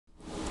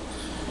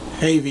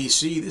Hey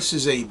VC, this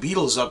is a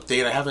Beatles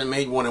update. I haven't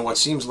made one in what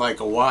seems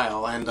like a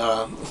while, and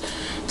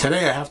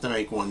today I have to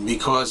make one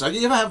because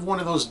you ever have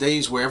one of those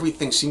days where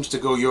everything seems to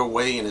go your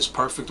way and is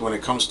perfect when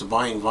it comes to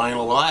buying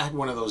vinyl? Well, I had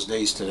one of those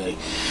days today.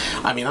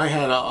 I mean, I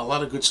had a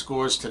lot of good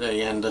scores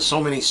today, and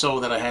so many so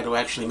that I had to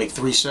actually make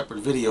 3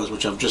 separate videos,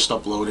 which I've just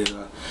uploaded,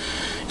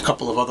 a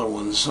couple of other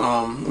ones.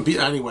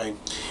 Anyway,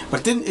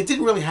 but it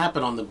didn't really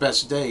happen on the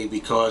best day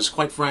because,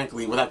 quite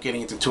frankly, without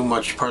getting into too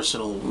much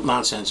personal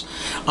nonsense,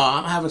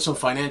 I'm having some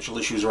financial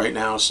issues right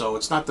now, so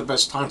it's not the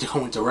best time to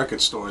go into record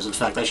stores. In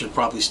fact, I should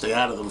probably stay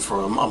out of them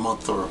for a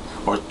month or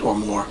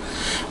more.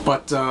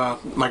 But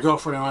my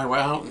girlfriend and I were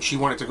out, and she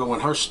wanted to go in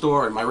her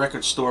store, and my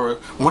record store,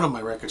 one of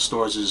my record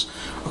stores, is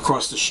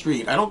across the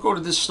street. I don't go to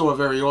this store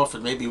very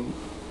often, maybe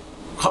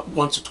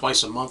once or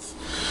twice a month,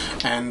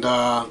 and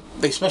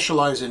they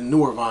specialize in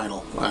newer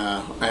vinyl,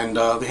 and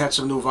they had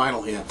some new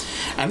vinyl here,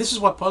 and this is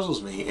what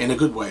puzzles me in a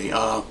good way.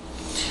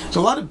 There's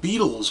a lot of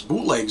Beatles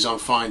bootlegs I'm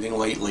finding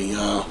lately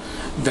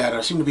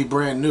that seem to be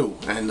brand new,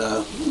 and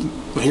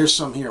here's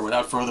some here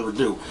without further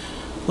ado.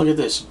 Look at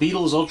this,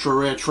 Beatles Ultra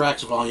Rare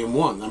Tracks Volume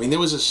 1. I mean, there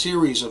were a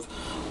series of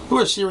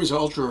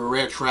Ultra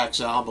Rare Tracks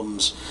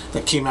albums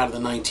that came out of the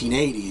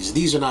 1980s.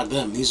 These are not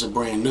them, these are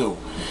brand new.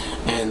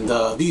 And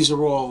these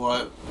are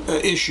all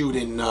issued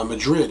in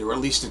Madrid, or at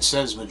least it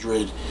says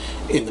Madrid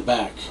in the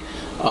back.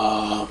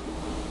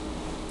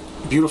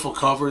 Beautiful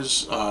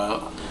covers.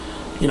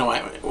 You know,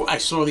 I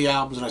saw the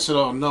albums and I said,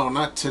 oh no,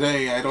 not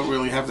today. I don't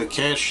really have the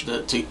cash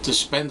to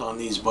spend on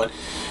these. But,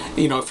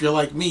 you know, if you're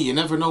like me, you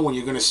never know when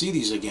you're going to see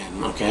these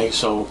again, okay?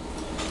 So,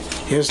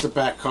 here's the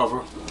back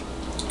cover.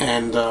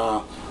 And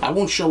I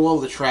won't show all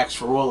the tracks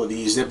for all of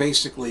these. They're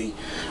basically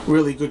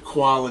really good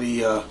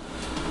quality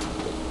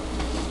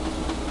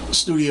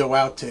studio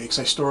outtakes.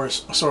 I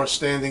saw her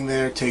standing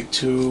there, take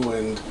 2,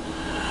 and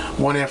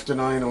One After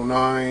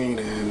 909,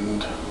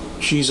 and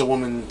She's a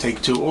Woman,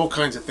 take 2, all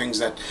kinds of things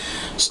that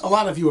a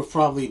lot of you have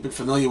probably been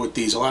familiar with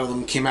these. A lot of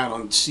them came out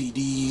on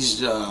CDs,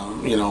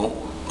 you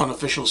know,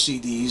 unofficial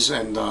CDs,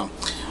 and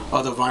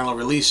other vinyl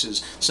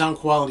releases. Sound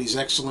quality is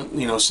excellent,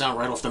 you know, sound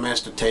right off the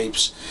master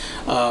tapes.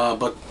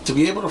 But to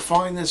be able to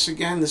find this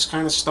again, this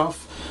kind of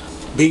stuff,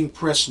 being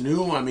pressed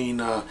new, I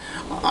mean,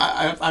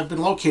 I've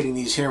been locating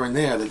these here and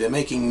there, that they're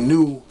making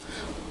new,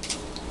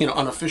 you know,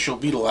 unofficial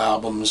Beatle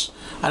albums.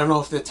 I don't know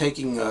if they're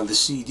taking the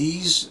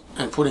CDs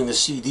and putting the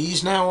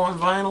CDs now on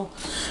vinyl,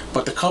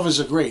 but the covers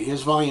are great.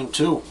 Here's Volume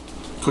 2.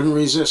 Couldn't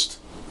resist.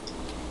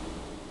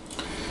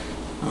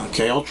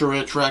 Okay, Ultra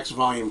Rare Tracks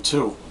Volume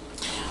 2.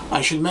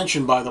 I should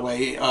mention, by the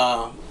way,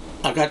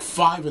 I've got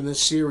 5 in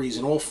this series,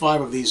 and all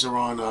 5 of these are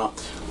on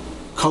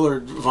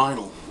colored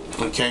vinyl.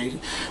 Okay,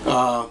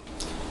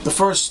 the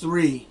first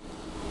 3,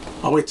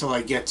 I'll wait till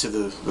I get to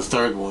the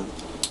third one.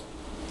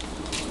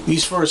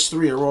 These first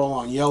 3 are all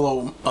on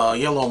yellow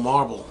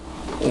marble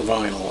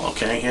vinyl.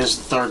 Okay, here's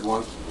the third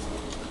one.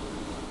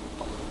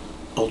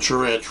 Ultra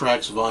Rare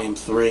Tracks Volume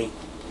 3.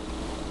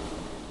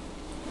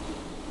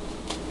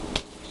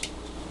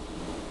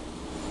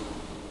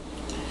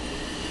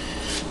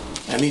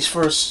 And these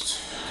first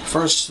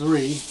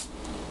 3,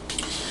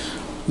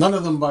 none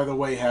of them, by the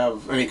way,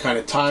 have any kind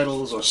of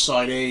titles or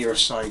side A or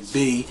side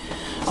B.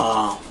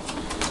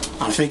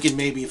 I'm thinking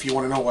maybe if you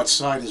want to know what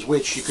side is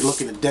which, you could look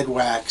at the dead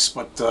wax,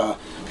 but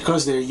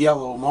because they're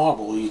yellow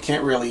marble, you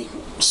can't really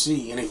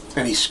see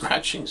any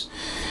scratchings.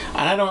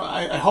 And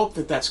I hope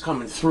that that's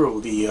coming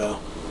through.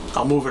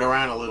 I'll move it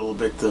around a little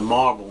bit. The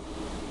marble,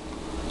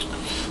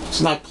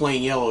 it's not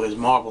plain yellow. There's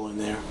marble in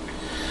there.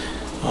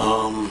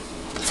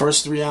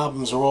 First 3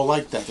 albums are all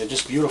like that. They're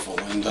just beautiful.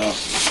 And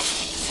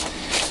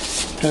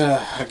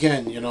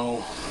again, you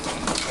know,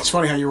 it's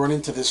funny how you run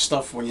into this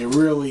stuff when you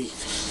really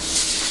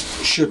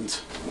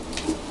shouldn't.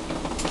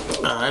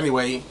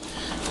 Anyway,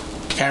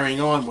 carrying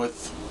on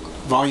with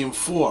Volume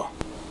 4.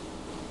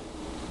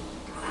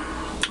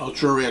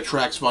 Ultra Rare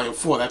Tracks Volume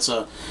 4. That's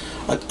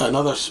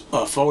another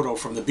photo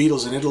from the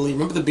Beatles in Italy.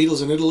 Remember the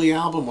Beatles in Italy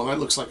album? Well, that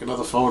looks like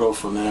another photo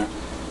from there.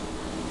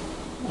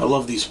 I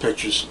love these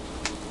pictures.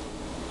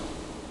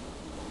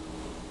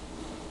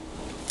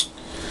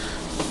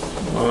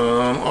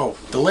 Oh,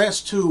 the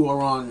last 2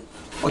 are on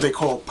what they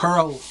call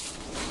pearl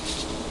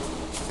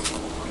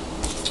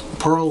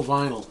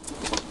vinyl,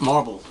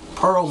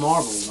 pearl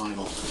marble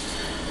vinyl.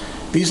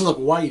 These look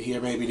white here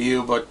maybe to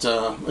you, but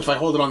if I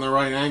hold it on the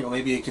right angle,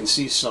 maybe you can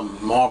see some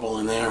marble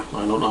in there.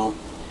 I don't know.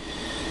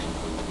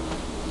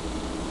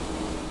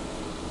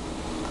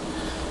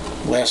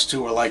 Last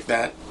 2 are like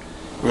that.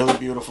 Really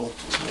beautiful,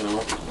 you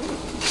know.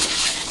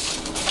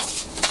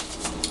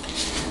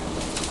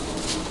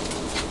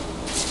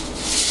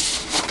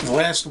 The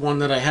last one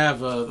that I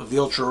have of the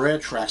Ultra Rare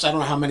Tracks, I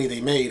don't know how many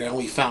they made. I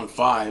only found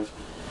 5.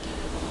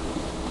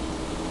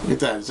 Look at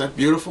that. Is that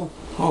beautiful?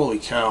 Holy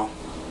cow.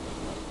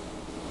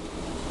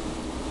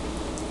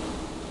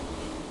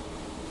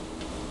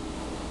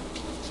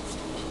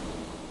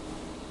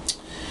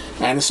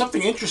 And there's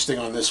something interesting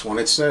on this one.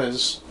 It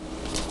says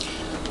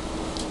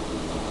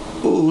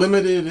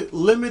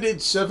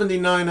limited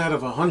 79 out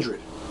of 100.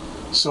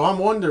 So I'm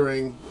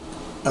wondering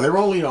there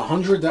only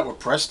 100 that were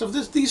pressed of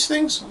these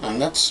things,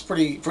 and that's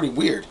pretty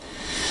weird.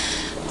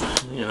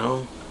 You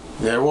know,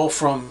 they're all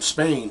from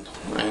Spain,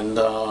 and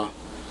I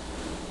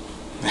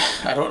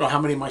don't know how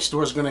many my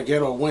store's going to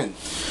get or when.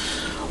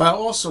 Well,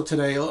 also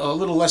today, a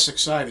little less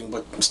exciting,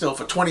 but still,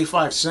 for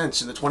 25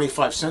 cents in the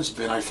 25 cents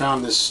bin, I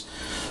found this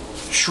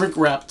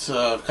shrink-wrapped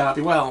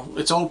copy. Well,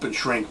 it's open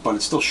shrink, but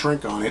it's still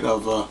shrink on it,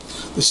 of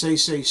the Say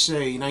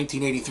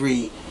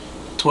 1983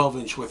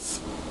 12-inch with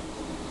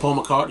Paul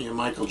McCartney and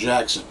Michael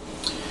Jackson.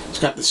 It's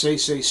got the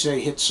Say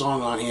hit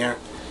song on here.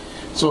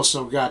 It's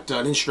also got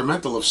an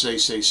instrumental of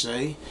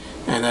Say,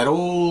 and that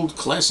old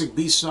classic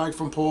B-side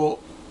from Paul,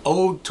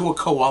 Ode to a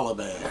Koala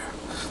Bear.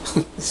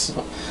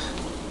 So,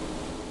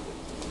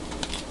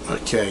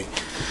 okay,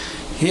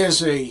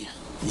 here's a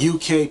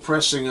UK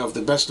pressing of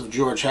the Best of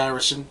George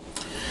Harrison.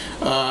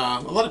 A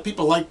lot of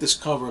people like this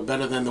cover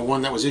better than the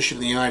one that was issued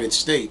in the United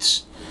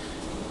States.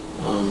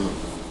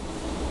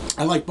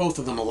 I like both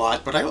of them a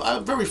lot, but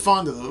I'm very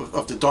fond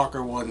of the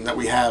darker one that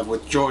we have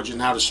with George in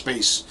outer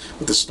space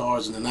with the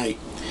stars in the night.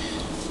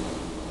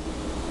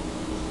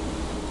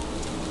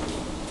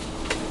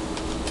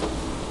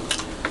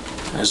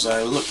 As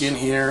I look in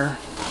here,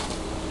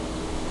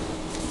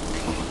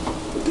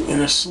 the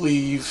inner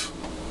sleeve,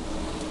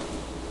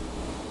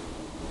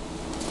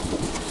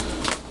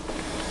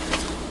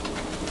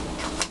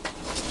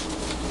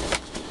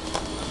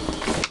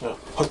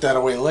 put that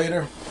away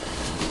later.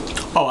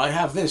 Oh, I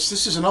have this.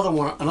 This is another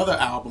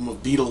album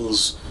of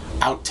Beatles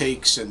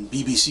outtakes and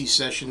BBC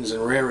sessions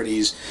and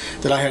rarities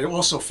that I had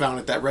also found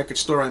at that record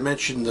store I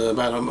mentioned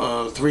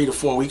about 3 to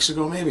 4 weeks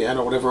ago, maybe. I don't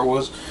know, whatever it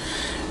was.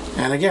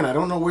 And again, I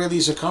don't know where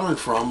these are coming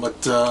from,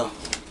 but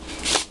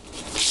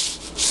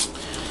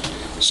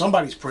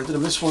somebody's printed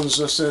them. This one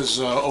says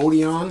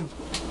Odeon,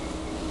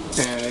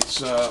 and it's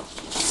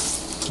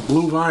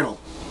blue vinyl.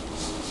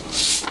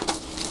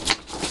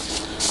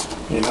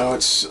 You know,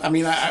 I'm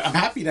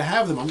happy to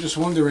have them. I'm just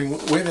wondering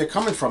where they're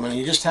coming from, and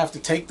you just have to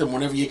take them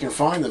whenever you can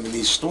find them in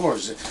these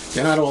stores.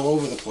 They're not all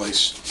over the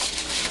place.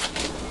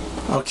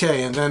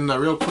 Okay, and then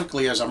real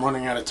quickly, as I'm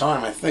running out of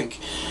time, I think,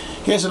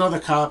 here's another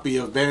copy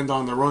of Band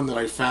on the Run that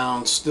I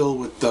found, still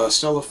with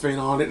cellophane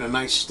on it and a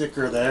nice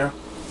sticker there.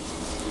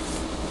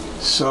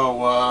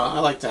 So, I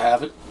like to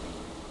have it.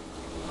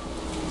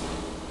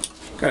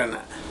 Got an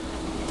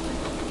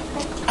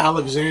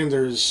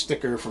Alexander's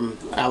sticker from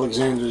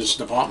Alexander's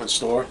department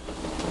store.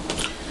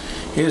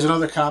 Here's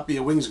another copy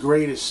of Wings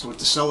Greatest with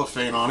the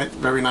cellophane on it.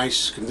 Very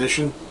nice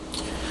condition.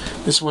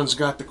 This one's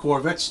got the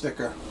Corvette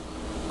sticker.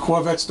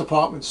 Corvette's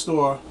department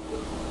store.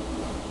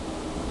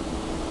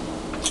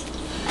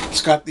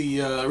 It's got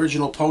the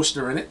original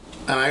poster in it.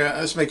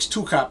 And this makes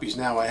 2 copies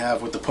now I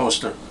have with the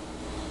poster.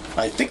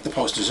 I think the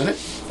poster's in it.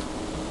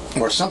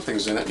 Or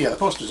something's in it. Yeah, the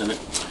poster's in it.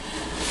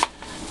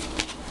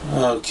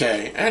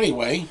 Okay,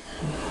 anyway.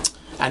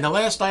 And the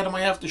last item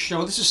I have to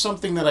show, this is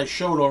something that I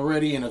showed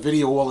already in a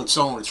video all its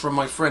own. It's from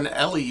my friend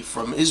Eli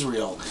from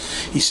Israel.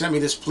 He sent me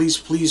this Please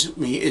Please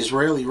Me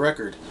Israeli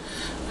record.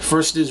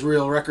 First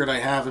Israel record I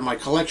have in my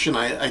collection.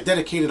 I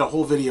dedicated a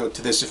whole video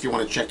to this if you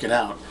want to check it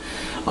out.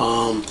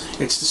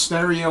 It's the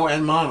stereo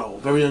and mono.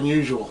 Very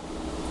unusual.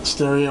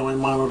 Stereo and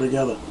mono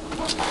together.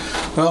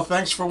 Well,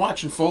 thanks for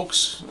watching,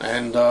 folks.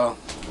 And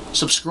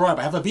subscribe.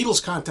 I have a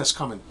Beatles contest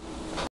coming.